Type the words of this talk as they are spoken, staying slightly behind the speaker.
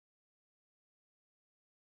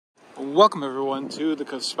Welcome everyone to the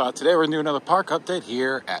Coaster Spot. Today we're going to do another park update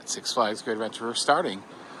here at Six Flags Great Adventure. We're starting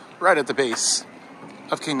right at the base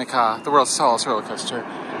of Kingda Ka, the world's tallest roller coaster,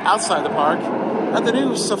 outside the park at the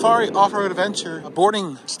new Safari Off-Road Adventure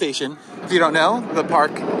boarding station. If you don't know, the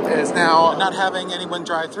park is now not having anyone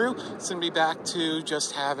drive through. It's going to be back to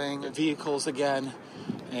just having vehicles again,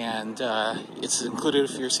 and it's included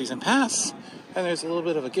for your season pass. And there's a little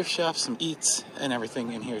bit of a gift shop, some eats, and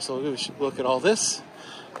everything in here. So we should look at all this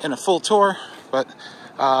in a full tour, but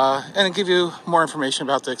and give you more information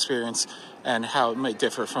about the experience and how it might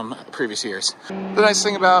differ from previous years. The nice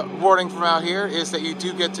thing about boarding from out here is that you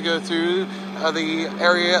do get to go through the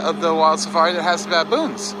area of the Wild Safari that has the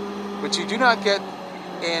baboons, which you do not get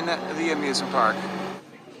in the amusement park.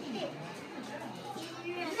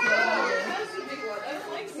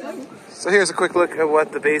 So here's a quick look at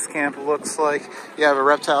what the base camp looks like. You have a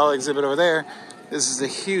reptile exhibit over there. This is a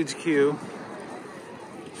huge queue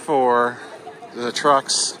for the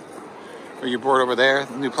trucks where you board over there.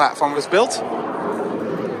 The new platform was built.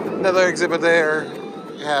 Another exhibit there.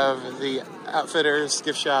 You have the outfitters,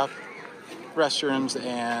 gift shop, restrooms,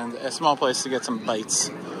 and a small place to get some bites.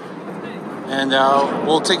 And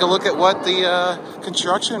we'll take a look at what the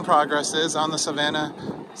construction progress is on the Savannah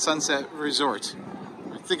Sunset Resort.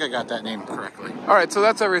 I think I got that name correctly. All right, so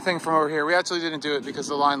that's everything from over here. We actually didn't do it because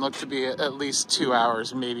the line looked to be at least 2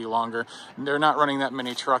 hours, maybe longer. They're not running that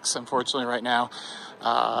many trucks, unfortunately, right now.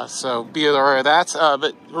 So be aware of that.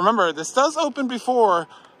 But remember, this does open before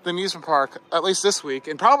the amusement park, at least this week,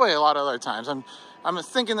 and probably a lot of other times. I'm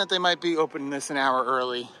thinking that they might be opening this an hour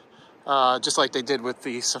early, just like they did with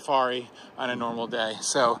the Safari on a normal day.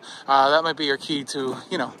 So that might be your key to,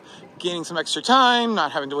 gaining some extra time,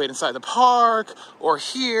 not having to wait inside the park or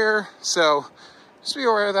here. So just be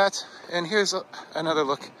aware of that. And here's another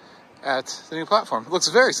look at the new platform. It looks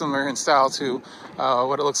very similar in style to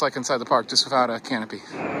what it looks like inside the park, just without a canopy.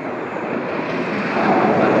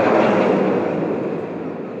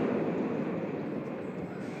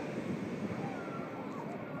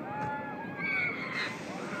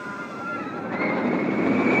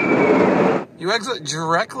 You exit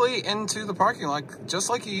directly into the parking lot,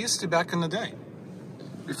 just like you used to back in the day.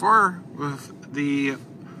 Before, with the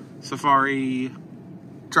Safari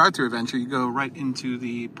drive-thru adventure, you go right into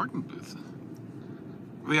the parking booth.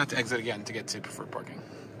 We have to exit again to get to preferred parking.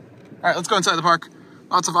 All right, let's go inside the park.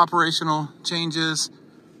 Lots of operational changes.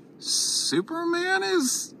 Superman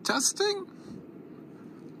is testing?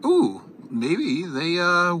 Ooh, maybe they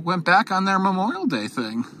went back on their Memorial Day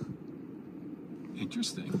thing.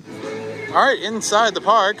 Interesting. All right, inside the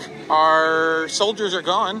park, our soldiers are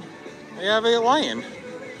gone. We have a lion.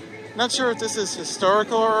 Not sure if this is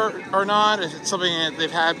historical or not, if it's something that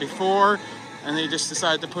they've had before and they just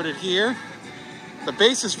decided to put it here. The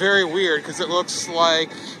base is very weird because it looks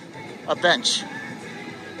like a bench.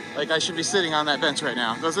 Like I should be sitting on that bench right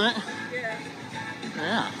now, doesn't it? Yeah.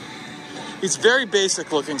 Yeah. He's very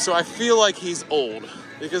basic looking, so I feel like he's old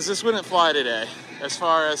because this wouldn't fly today as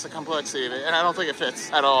far as the complexity of it, and I don't think it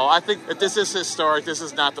fits at all. I think if this is historic, this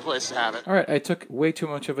is not the place to have it. All right, I took way too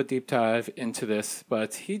much of a deep dive into this,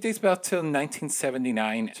 but he dates back to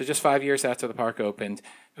 1979, so just 5 years after the park opened.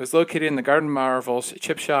 It was located in the Garden Marvels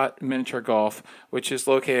Chip Shot Miniature Golf, which is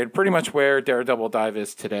located pretty much where Daredevil Dive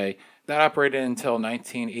is today. That operated until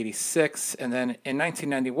 1986, and then in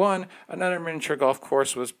 1991, another miniature golf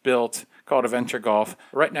course was built called Adventure Golf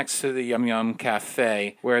right next to the Yum Yum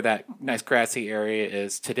Cafe, where that nice grassy area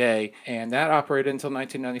is today, and that operated until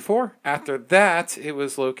 1994. After that, it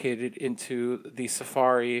was located into the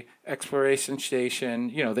Safari Exploration Station,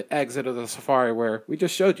 the exit of the Safari where we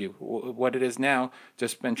just showed you what it is now,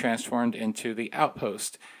 just been transformed into the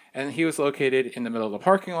Outpost. And he was located in the middle of the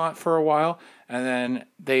parking lot for a while, and then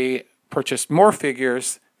they purchased more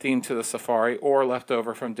figures themed to the Safari or left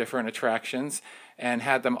over from different attractions and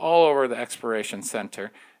had them all over the Exploration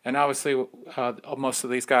Center. And obviously, most of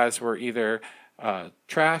these guys were either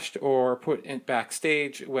trashed or put in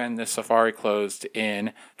backstage when the Safari closed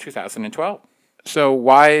in 2012. So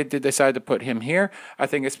why did they decide to put him here? I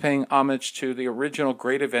think it's paying homage to the original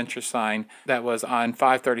Great Adventure sign that was on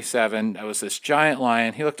 537. That was this giant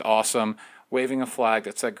lion. He looked awesome, waving a flag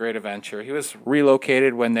that said Great Adventure. He was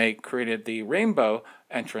relocated when they created the Rainbow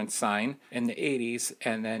entrance sign in the 80s,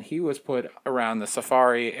 and then he was put around the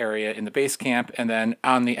Safari area in the base camp and then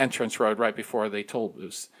on the entrance road right before the toll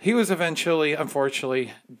booths. He was eventually,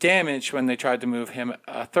 unfortunately, damaged when they tried to move him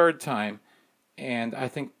a third time, and I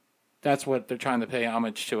think that's what they're trying to pay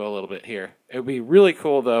homage to a little bit here. It would be really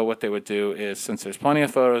cool, though, what they would do is, since there's plenty of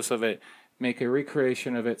photos of it, make a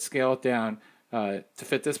recreation of it, scale it down to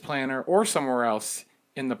fit this planner or somewhere else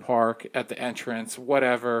in the park, at the entrance,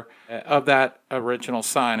 whatever, of that original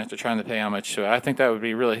sign if they're trying to pay homage to it. I think that would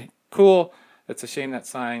be really cool. It's a shame that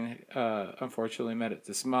sign unfortunately met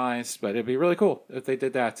its demise, but it'd be really cool if they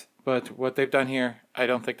did that. But what they've done here, I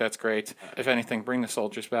don't think that's great. If anything, bring the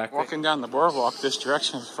soldiers back. Walking down the boardwalk this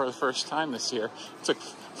direction for the first time this year. It took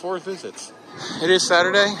 4 visits. It is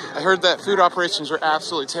Saturday. I heard that food operations were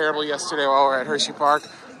absolutely terrible yesterday while we were at Hershey Park,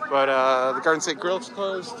 but the Garden State Grill is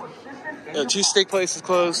closed. The cheesesteak place is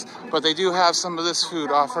closed, but they do have some of this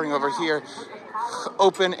food offering over here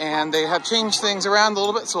open, and they have changed things around a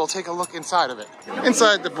little bit, so we'll take a look inside of it.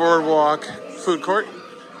 Inside the boardwalk food court,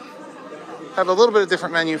 have a little bit of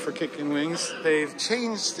different menu for chicken wings. They've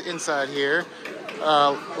changed inside here,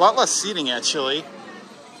 a lot less seating actually,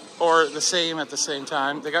 or the same at the same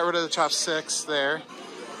time. They got rid of the chopsticks there.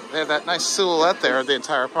 They have that nice silhouette there of the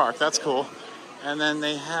entire park. That's cool. And then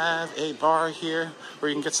they have a bar here where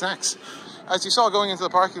you can get snacks. As you saw going into the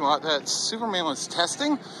parking lot that Superman was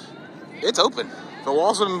testing, it's open. The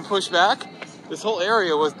walls have been pushed back. This whole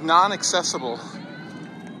area was non-accessible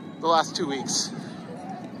the last 2 weeks.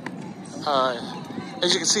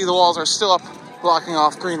 As you can see, the walls are still up, blocking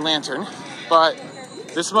off Green Lantern, but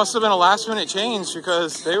this must have been a last-minute change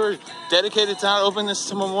because they were dedicated to not open this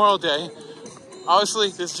to Memorial Day. Obviously,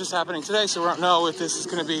 this is just happening today, so we don't know if this is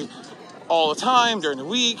going to be all the time, during the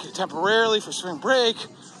week, temporarily for spring break.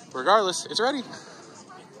 Regardless, it's ready.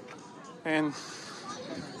 And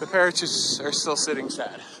the parrots are still sitting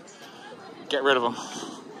sad. Get rid of them.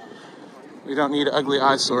 We don't need ugly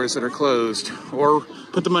eyesores that are closed. Or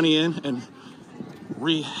put the money in and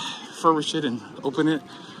refurbish it and open it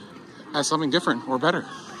as something different or better.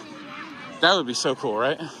 That would be so cool,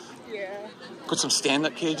 right? Yeah. Put some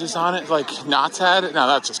stand-up cages on it like Knott's had it. No,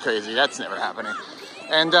 that's just crazy. That's never happening.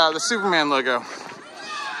 And the Superman logo,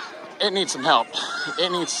 it needs some help.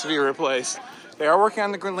 It needs to be replaced. They are working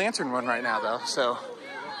on the Green Lantern one right now, though, so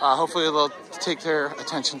hopefully they'll take their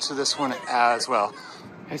attention to this one as well.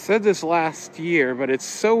 I said this last year, but it's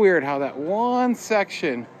so weird how that one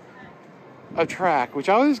section of track, which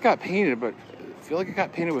always got painted, but I feel like it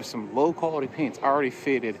got painted with some low-quality paints, already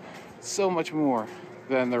faded so much more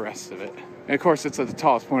than the rest of it. And of course, it's at the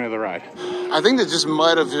tallest point of the ride. I think they just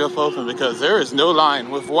might have just opened because there is no line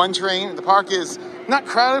with one train. The park is not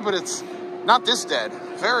crowded, but it's not this dead.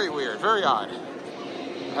 Very weird, very odd.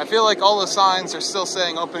 I feel like all the signs are still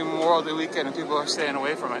saying opening Memorial Day weekend and people are staying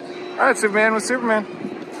away from it. All right, Superman with Superman.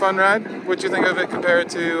 Fun ride. What'd you think of it compared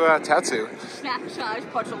to Tatsu? Snack size,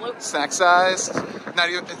 punch a loop. Snack size? Not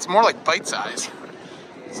even, it's more like bite size.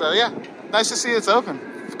 So yeah, nice to see it's open.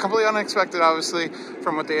 Completely unexpected, obviously,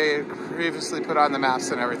 from what they had previously put on the maps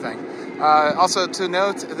and everything. Also to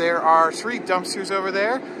note, there are 3 dumpsters over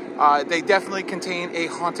there. They definitely contain a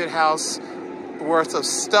haunted house worth of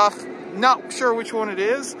stuff. Not sure which one it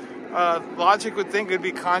is. Logic would think it'd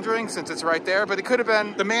be Conjuring since it's right there, but it could have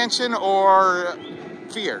been the mansion or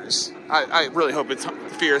Fears. I really hope it's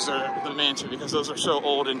Fears or the mansion because those are so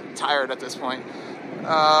old and tired at this point.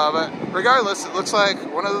 But regardless, it looks like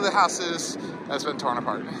one of the houses has been torn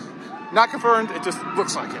apart. Not confirmed, it just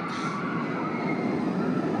looks like it.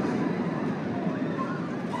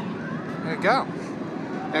 There you go.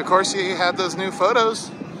 And of course you have those new photos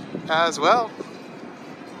as well.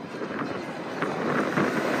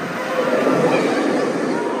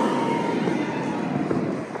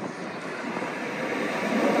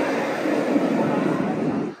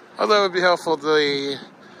 Although it would be helpful if the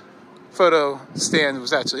photo stand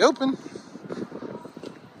was actually open.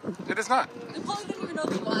 It is not. They probably didn't even know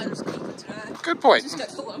the line was open today. Good point. Just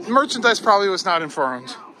got hello. Merchandise probably was not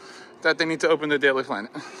informed that they need to open the Daily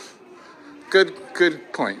Planet.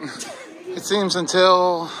 Good point. It seems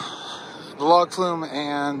until the log flume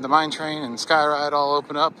and the mine train and Skyride all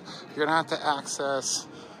open up, you're gonna have to access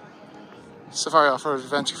Safari Off-Road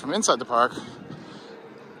Adventure from inside the park,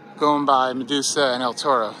 going by Medusa and El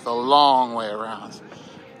Toro, the long way around.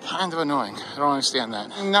 Kind of annoying. I don't understand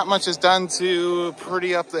that. Not much is done to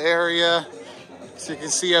pretty up the area. So you can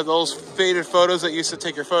see you have those faded photos that you used to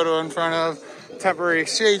take your photo in front of. Temporary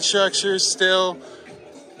shade structures still.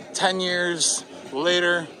 10 years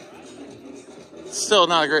later. Still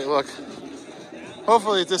not a great look.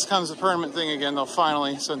 Hopefully if this becomes a permanent thing again, they'll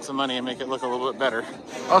finally spend some money and make it look a little bit better.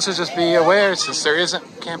 Also just be aware, since there isn't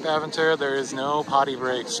Camp Aventura, there is no potty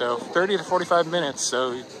break. So 30 to 45 minutes,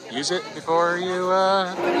 so use it before you...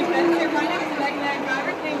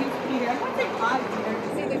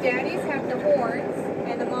 See, the daddies have the horns,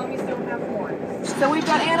 and the mommies don't have horns. So we've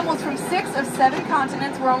got animals from 6 of 7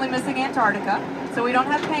 continents. We're only missing Antarctica. So we don't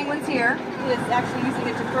have penguins here, who is actually using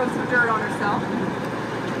it to throw some dirt on herself.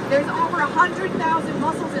 There's over 100,000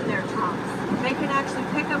 mussels in their trunks. They can actually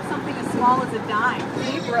pick up something as small as a dime.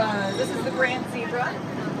 Zebras. This is the grand zebra.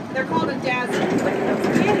 They're called a dazzle. Look at those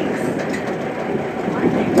kitties.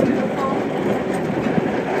 Aren't they beautiful?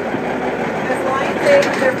 As lions age,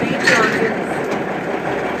 their main targets.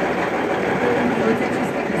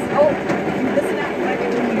 Oh, listen out, like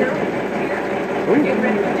it here. We're getting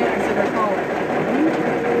ready for dinner, so they're calling.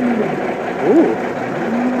 Ooh.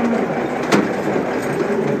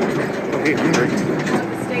 Okay, hungry. You have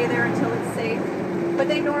to stay there until it's safe, but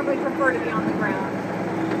they normally prefer to be on the ground.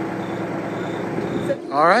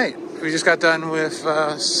 All right, we just got done with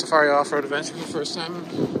Safari Off-Road Adventure for the first time.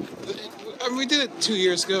 I mean, we did it 2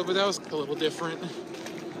 years ago, but that was a little different.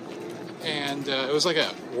 And it was like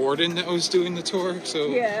a warden that was doing the tour, so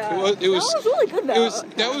Yeah. it was that was really good though.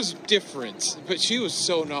 that was different. But she was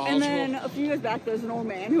so knowledgeable. And then a few years back, there was an old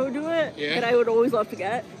man who would do it Yeah. that I would always love to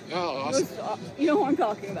get. Oh, It was, awesome. you know who I'm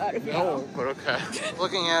talking about, if you know. No, but okay.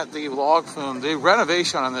 Looking at the log flume, the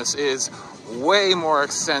renovation on this is way more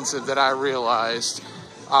extensive than I realized.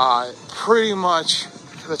 Pretty much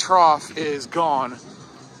the trough is gone.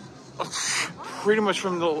 Pretty much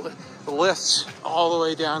from the lifts all the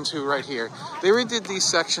way down to right here. They redid these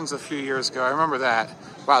sections a few years ago. I remember that.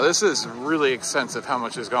 Wow, this is really extensive how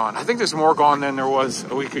much is gone. I think there's more gone than there was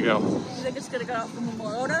a week ago. They just gotta go out for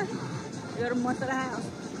Memorial Day. You got a month and a half.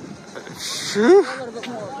 Phew. A little bit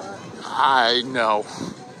more, but I know.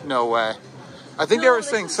 No way. I think No, they were they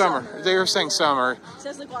saying said summer. summer. They were saying summer. it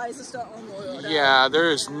says like, why is this not on Memorial Day? Yeah, there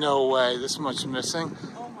is no way this much missing.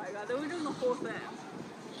 Oh my god, they were doing the whole thing.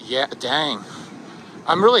 Yeah, dang.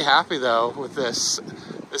 I'm really happy though with this.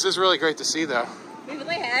 This is really great to see though. Maybe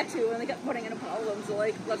they had to, and they kept putting in problems. So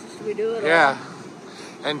like, let's just redo it. Yeah.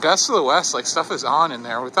 And Best of the West, like stuff is on in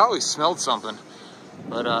there. We thought we smelled something.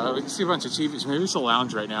 But we can see a bunch of TVs. Maybe it's a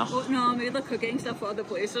lounge right now. Well, no, maybe they're cooking stuff for other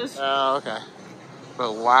places. Oh, okay.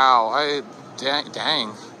 But wow,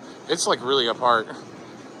 dang. It's like really apart.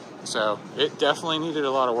 So it definitely needed a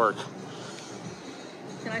lot of work.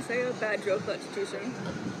 Can I say a bad joke that's too soon?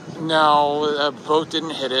 No, a boat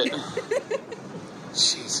didn't hit it.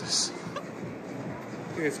 Jesus.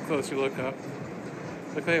 Here's a closer look up.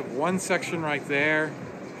 Look, they have one section right there.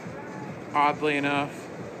 Oddly enough.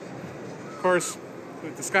 Of course,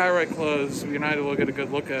 with the Skyride closed, United will get a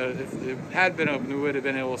good look at it. If it had been open, we would have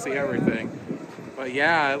been able to see everything. But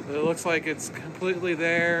yeah, it looks like it's completely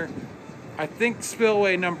there. I think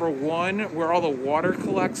spillway number 1, where all the water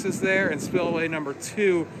collects, is there, and spillway number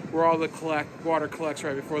 2, where all the water collects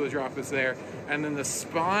right before the drop, is there. And then the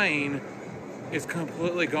spine is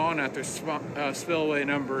completely gone after spillway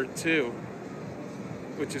number 2,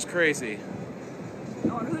 which is crazy. I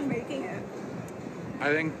wonder who's making it.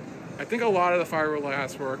 I think a lot of the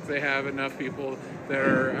fiberglass work, they have enough people that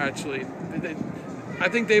are actually. I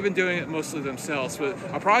think they've been doing it mostly themselves, but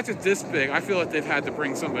a project this big, I feel like they've had to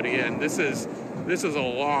bring somebody in. This is a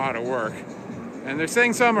lot of work, and they're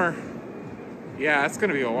saying summer. Yeah, it's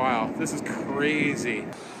gonna be a while. This is crazy.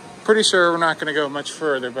 Pretty sure we're not going to go much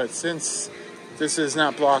further, but since this is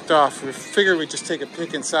not blocked off, we figured we'd just take a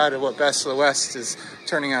peek inside of what Best of the West is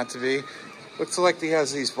turning out to be. Looks like he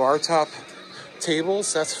has these bar top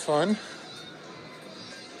tables. That's fun.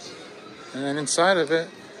 And then inside of it,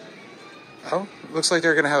 oh, looks like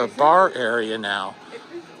they're going to have a bar area now.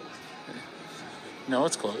 No,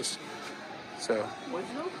 it's closed. So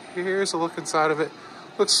here's a look inside of it.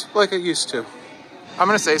 Looks like it used to. I'm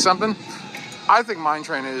going to say something. I think Mine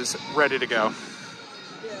Train is ready to go.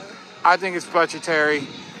 I think it's budgetary.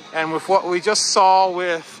 And with what we just saw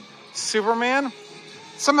with Superman,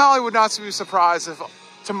 somehow I would not be surprised if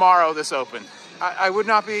tomorrow this opened. I would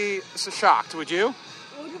not be so shocked, would you?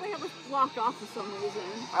 Well, do they have it blocked off for some reason?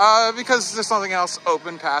 Because there's something else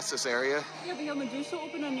open past this area. Yeah, but you have Medusa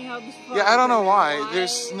open and you have this. Yeah, I don't know why.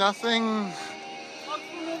 There's nothing. Well,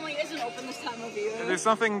 it normally isn't open this time of year. There's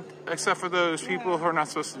nothing except for those people who are not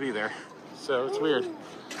supposed to be there. So it's weird.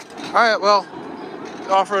 All right, well,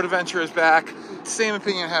 Off-Road Adventure is back. Same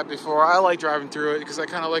opinion I had before. I like driving through it because I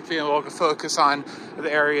kind of like being able to focus on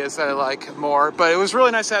the areas that I like more. But it was really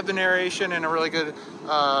nice to have the narration and a really good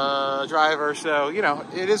driver. So, you know,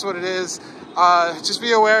 it is what it is. Just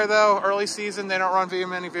be aware, though, early season, they don't run very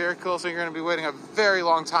many vehicles, so you're going to be waiting a very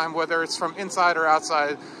long time, whether it's from inside or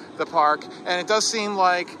outside the park. And it does seem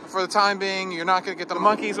like, for the time being, you're not going to get the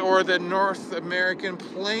monkeys or the North American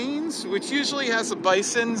plains, which usually has the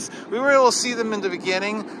bisons. We were able to see them in the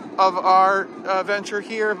beginning of our venture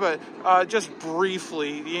here, but just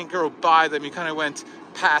briefly, you didn't go by them, you kind of went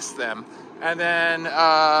past them. And then,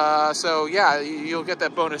 so yeah, you'll get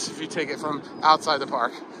that bonus if you take it from outside the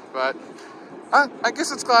park. But I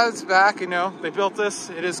guess it's glad it's back, you know. They built this.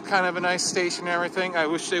 It is kind of a nice station and everything. I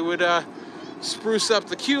wish they would spruce up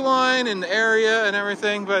the queue line and the area and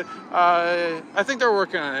everything, but I think they're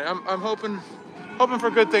working on it. I'm hoping for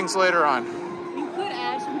good things later on. You could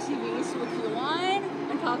add some TVs to the queue line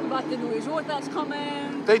and talk about the new resort that's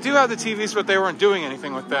coming. They do have the TVs, but they weren't doing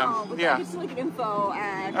anything with them. No, but Yeah. It's like an info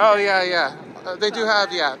ad. Oh yeah. They do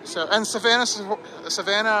have, yeah. So, and Savannah,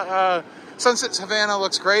 Sunset Savannah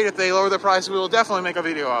looks great. If they lower the price, we will definitely make a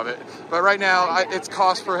video of it. But right now, it's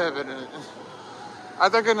cost prohibitive.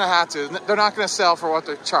 They're going to have to. They're not going to sell for what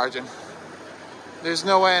they're charging. There's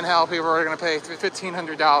no way in hell people are going to pay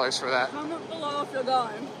 $1,500 for that. Comment below if you're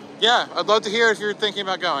going. Yeah, I'd love to hear if you're thinking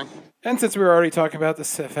about going. And since we were already talking about the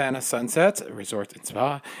Savannah Sunset Resort and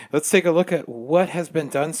Spa, let's take a look at what has been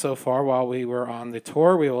done so far while we were on the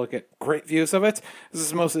tour. We will get great views of it. This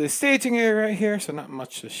is mostly the staging area right here, so not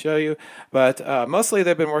much to show you. But mostly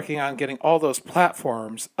they've been working on getting all those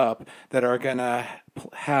platforms up that are going to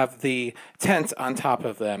have the tent on top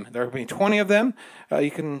of them. There will be 20 of them. You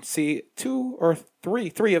can see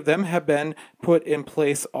three of them have been put in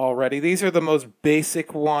place already. These are the most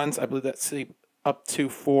basic ones. I believe that's up to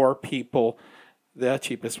 4 people, the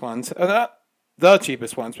cheapest ones. Not the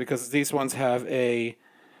cheapest ones, because these ones have a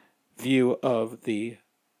view of the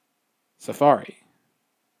safari.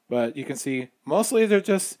 But you can see mostly they're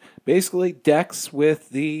just basically decks with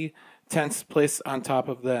the tents placed on top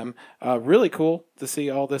of them. Really cool to see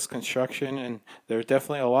all this construction, and there are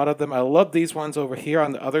definitely a lot of them. I love these ones over here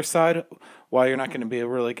on the other side. While you're not going to be able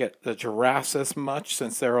to really get the giraffes as much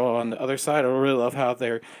since they're all on the other side, I really love how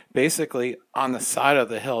they're basically on the side of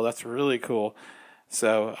the hill. That's really cool.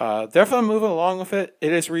 So definitely moving along with it.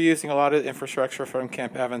 It is reusing a lot of the infrastructure from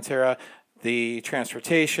Camp Aventura, the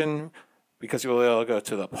transportation, because you'll be able to go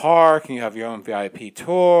to the park and you have your own VIP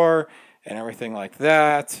tour and everything like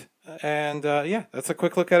that. And yeah, that's a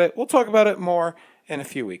quick look at it. We'll talk about it more in a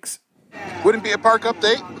few weeks. Wouldn't be a park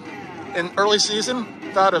update in early season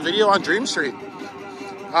without a video on Dream Street.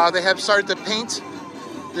 They have started to paint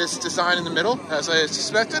this design in the middle, as I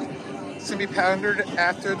suspected. It's going to be patterned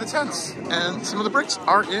after the tents, and some of the bricks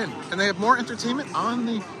are in. And they have more entertainment on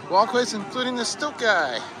the walkways, including the stilt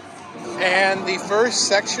guy. And the first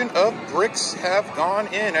section of bricks have gone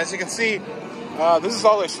in. As you can see, this is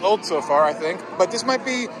all they sold so far, I think. But this might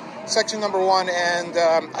be section number 1, and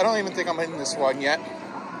I don't even think I'm in this one yet.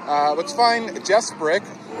 Let's find Jeff's brick.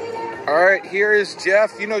 All right, here is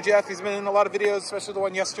Jeff. You know Jeff, he's been in a lot of videos, especially the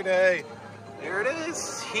one yesterday. There it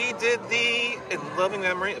is. He did the In Loving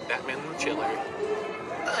Memory of Batman and the Chiller.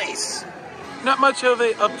 Nice. Not much of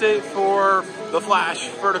an update for the Flash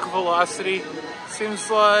Vertical Velocity. Seems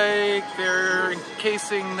like they're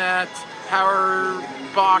encasing that power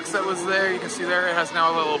box that was there. You can see there it has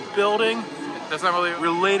now a little building. That's not really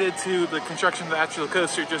related to the construction of the actual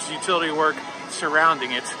coaster, just utility work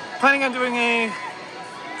surrounding it. Planning on doing a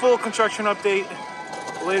full construction update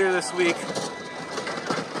later this week.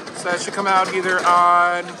 So that should come out either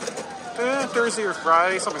on Thursday or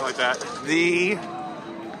Friday, something like that. The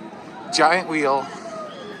giant wheel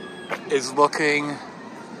is looking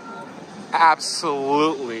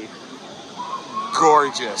absolutely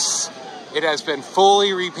gorgeous. It has been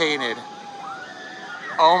fully repainted.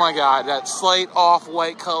 Oh my God, that slight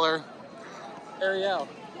off-white color. Ariel,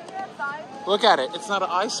 look at it. It's not an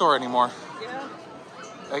eyesore anymore. Yeah.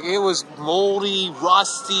 Like, it was moldy,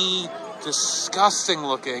 rusty, disgusting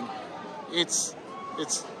looking. It's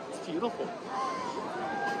beautiful.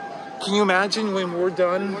 Can you imagine when we're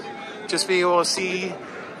done, just being able to see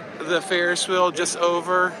the Ferris wheel just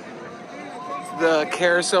over the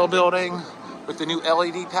carousel building with the new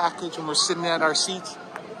LED package when we're sitting at our seats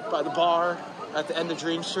by the bar at the end of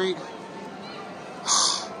Dream Street?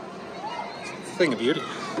 Thing of beauty.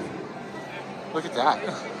 Look at that.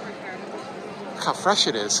 Look how fresh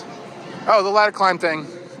it is. Oh, the ladder climb thing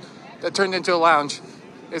that turned into a lounge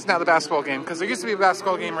is now the basketball game, because there used to be a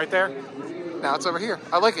basketball game right there. Now it's over here.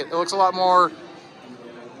 I like it. It looks a lot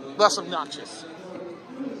less obnoxious.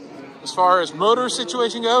 As far as motor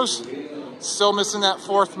situation goes, still missing that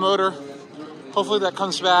 4th motor. Hopefully that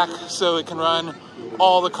comes back so it can run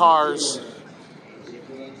all the cars.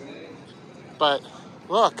 But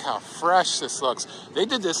look how fresh this looks. They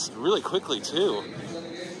did this really quickly too.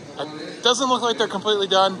 It doesn't look like they're completely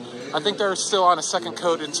done. I think they're still on a second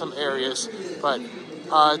coat in some areas. But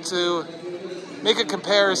to make a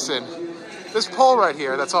comparison, this pole right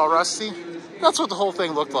here that's all rusty, that's what the whole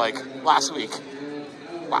thing looked like last week.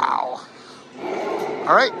 Wow.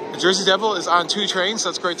 All right, the Jersey Devil is on 2 trains.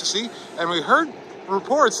 That's great to see. And we heard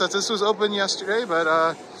reports that this was open yesterday,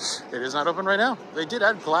 but it is not open right now. They did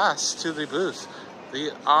add glass to the booth.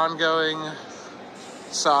 The ongoing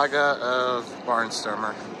saga of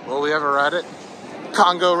Barnstormer. Will we ever ride it?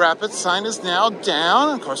 Congo Rapids sign is now down.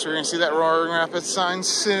 Of course, we're going to see that Roaring Rapids sign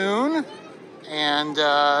soon. And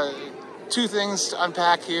two things to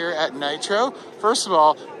unpack here at Nitro. First of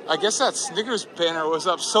all, I guess that Snickers banner was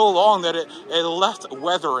up so long that it left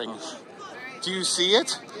weathering. Do you see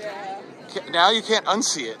it? Yeah. Now you can't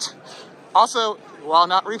unsee it. Also, while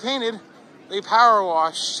not repainted, they power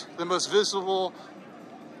washed the most visible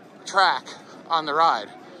track on the ride.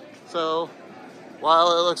 So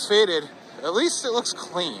while it looks faded, at least it looks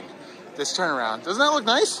clean, this turnaround. Doesn't that look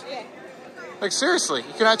nice? Yeah. Like seriously,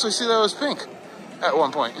 you can actually see that it was pink at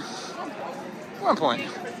one point. One point.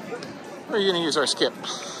 Or are you gonna use our skip?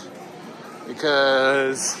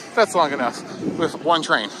 Because that's long enough with one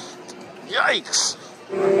train. Yikes!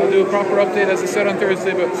 I'll do a proper update as I said on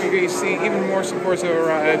Thursday, but we're going to see even more supports of a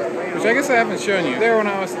ride, which I guess I haven't shown you. There when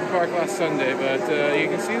I was at the park last Sunday, but you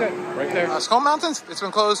can see that right there. Skull Mountains, it's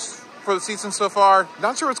been closed for the season so far.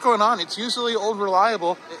 Not sure what's going on. It's usually old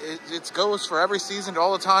reliable. It goes for every season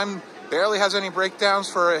all the time. Barely has any breakdowns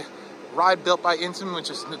for a ride built by Intamin, which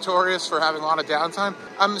is notorious for having a lot of downtime.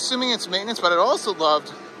 I'm assuming it's maintenance, but I'd also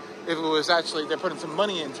loved if it was actually, they're putting some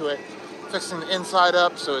money into it, fixing the inside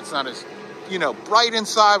up so it's not as, you know, bright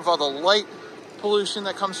inside with all the light pollution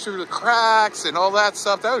that comes through the cracks and all that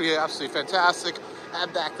stuff. That would be absolutely fantastic.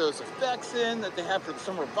 Add back those effects in that they had for the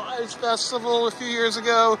Summer Vibes Festival a few years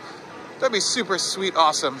ago. That'd be super sweet,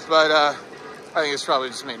 awesome. But I think it's probably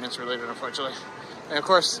just maintenance related, unfortunately. And of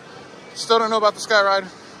course, still don't know about the Skyride.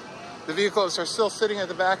 The vehicles are still sitting at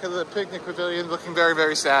the back of the picnic pavilion looking very,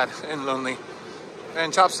 very sad and lonely.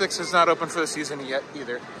 And Chopsticks is not open for the season yet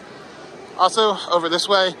either. Also, over this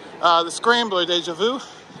way, the Scrambler Deja Vu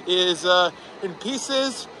is in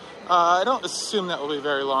pieces. I don't assume that will be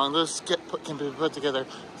very long. Those can be put together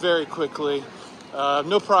very quickly.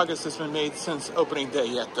 No progress has been made since opening day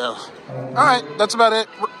yet, though. All right, that's about it.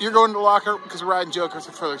 You're going to the locker because we're riding Joker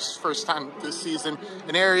for the first time this season.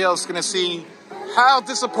 And Ariel's going to see how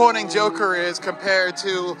disappointing Joker is compared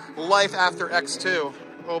to life after X2.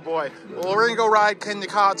 Oh boy. Well, we're gonna go ride Kenya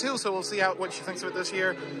Ka too, so we'll see what she thinks of it this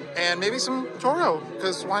year. And maybe some Toro,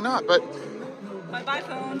 because why not? But Bye,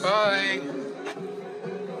 phones. bye.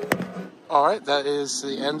 All right, that is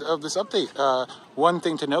the end of this update. One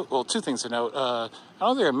thing to note, well, two things to note. I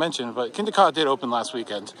don't think I mentioned, but Kenya Ka did open last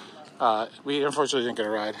weekend. We unfortunately didn't get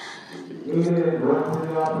a ride.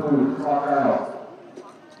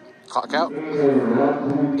 Clock out?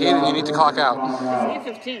 Aiden, you need to clock out.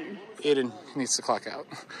 It's 8:15. Aiden needs to clock out.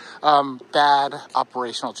 Bad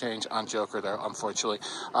operational change on Joker there, unfortunately.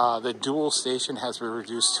 The dual station has been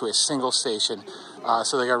reduced to a single station.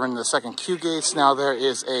 So they got rid of the second queue gates. Now there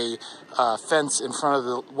is a fence in front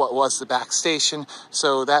of what was the back station.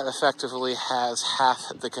 So that effectively has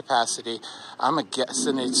half the capacity. I'm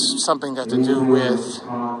guessing it's something got to do with...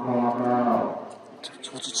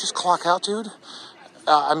 Would you just clock out, dude?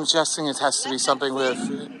 I'm guessing it has to be something with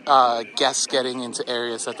guests getting into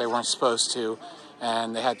areas that they weren't supposed to,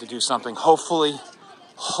 and they had to do something. Hopefully,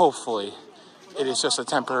 it is just a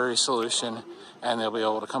temporary solution, and they'll be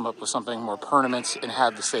able to come up with something more permanent and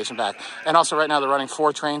have the station back. And also, right now, they're running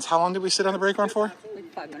 4 trains. How long did we sit on the brake run for?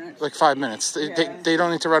 Like 5 minutes. Like 5 minutes. They don't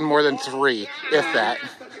need to run more than 3, if that.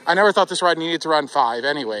 I never thought this ride needed to run 5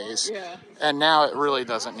 anyways. Yeah. And now it really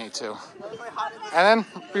doesn't need to. And then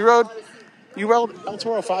we rode... You rode El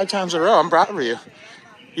Toro 5 times in a row. I'm proud of you.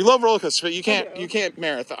 You love roller coasters, but you can't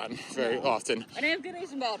marathon very often. I have good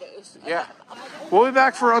days and bad days. Yeah. We'll be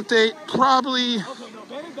back for an update probably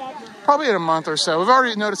in a month or so. We've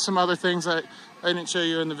already noticed some other things that I didn't show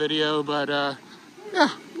you in the video, but yeah,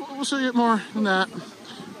 we'll show you more than that.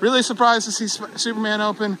 Really surprised to see Superman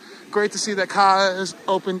open. Great to see that Ka is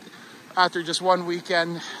open after just one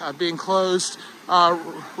weekend being closed.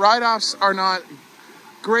 Ride-offs are not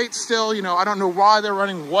great still. You know, I don't know why they're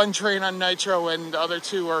running 1 train on Nitro and the other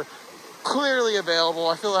 2 are clearly available.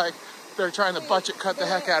 I feel like they're trying to budget cut the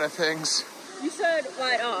heck out of things. You said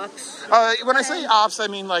ride ops. When I say ops, I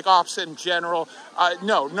mean like ops in general.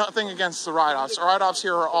 No, nothing against the ride-offs. Ride-offs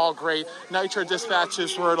here are all great. Nitro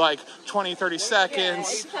dispatches were like 20, 30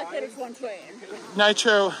 seconds. Yeah, that it's 1 train.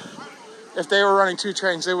 Nitro, if they were running 2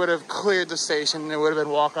 trains, they would have cleared the station. It would have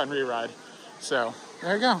been walk-on re-ride. So,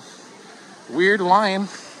 there you go. Weird lion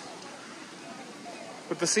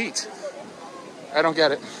with the seat. I don't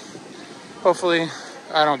get it. Hopefully,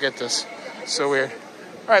 I don't get this. So weird.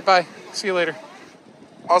 All right, bye. See you later.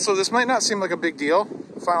 Also, this might not seem like a big deal,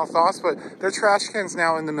 final thoughts, but there are trash cans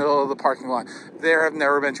now in the middle of the parking lot. There have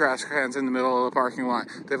never been trash cans in the middle of the parking lot.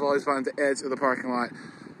 They've always been at the edge of the parking lot.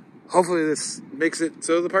 Hopefully this makes it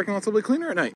so the parking lot's a little bit cleaner at night.